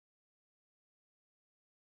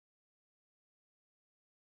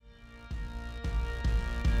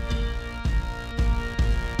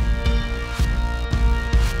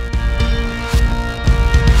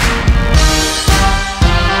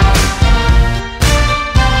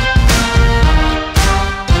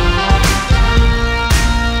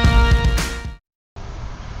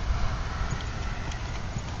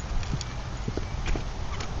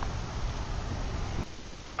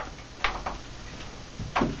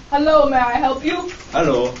Hello, may I help you?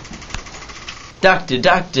 Hello.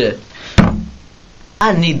 Doctor,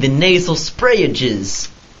 I need the nasal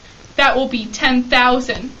sprayages. That will be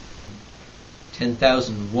 10,000.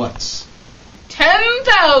 10,000 what's?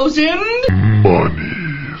 10,000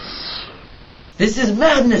 Monies. This is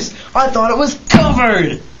madness. I thought it was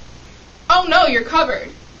covered. Oh no, you're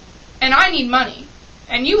covered. And I need money.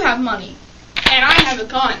 And you have money. And I have a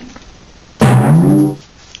gun.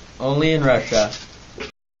 Only in Russia.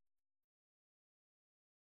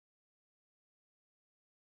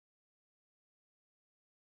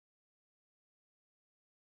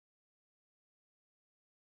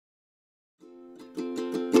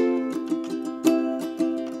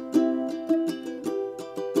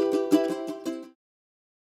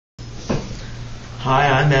 Hi,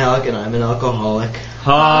 I'm Alec, and I'm an alcoholic.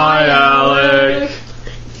 Hi, Alec.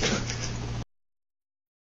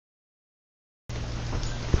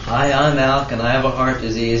 Hi, I'm Alec, and I have a heart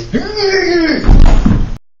disease.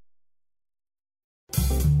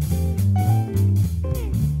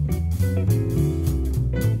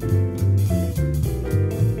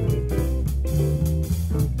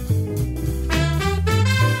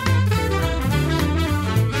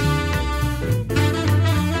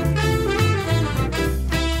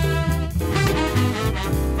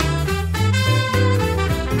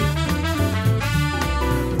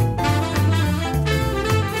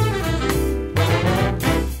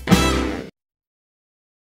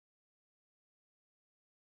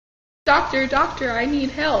 Doctor, I need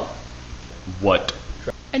help. What?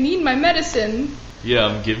 I need my medicine.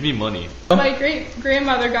 Yeah, give me money. My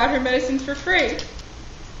great-grandmother got her medicines for free.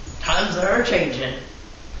 Times are changing.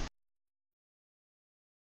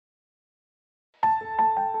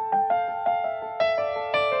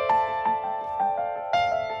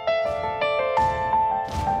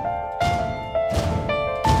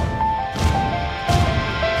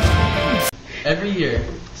 Every year,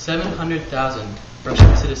 700,000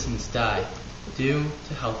 Russian citizens die due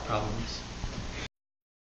to health problems.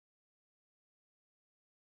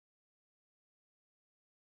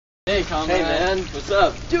 Hey, comrade. Hey man, what's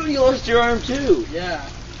up? Dude, you lost your arm too. Yeah,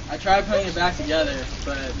 I tried putting it back together,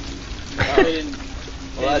 but I didn't.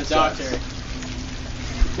 Well, The that doctor.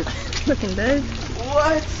 Looking good.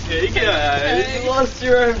 What? Hey guys. You lost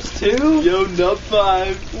your arms too? Yo, nut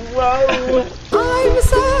 5. Whoa. I'm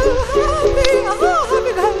so happy, oh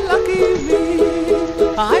happy go lucky me.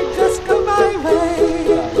 I just go my way,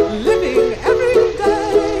 living every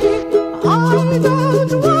day. I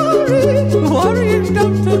don't worry,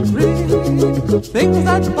 don't agree. Things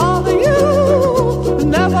that bother you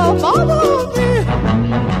never bother me.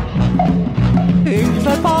 Things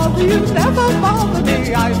that bother you never bother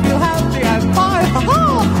me. I feel happy and fine,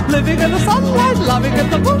 ha-ha. Living in the sunlight, loving in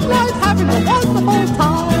the moonlight, having a wonderful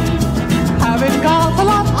time. Having got a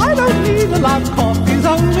lot, I don't need a lot. Coffee's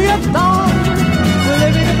only a dime.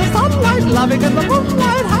 Living in the sunlight, loving in the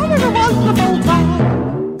moonlight, having a wonderful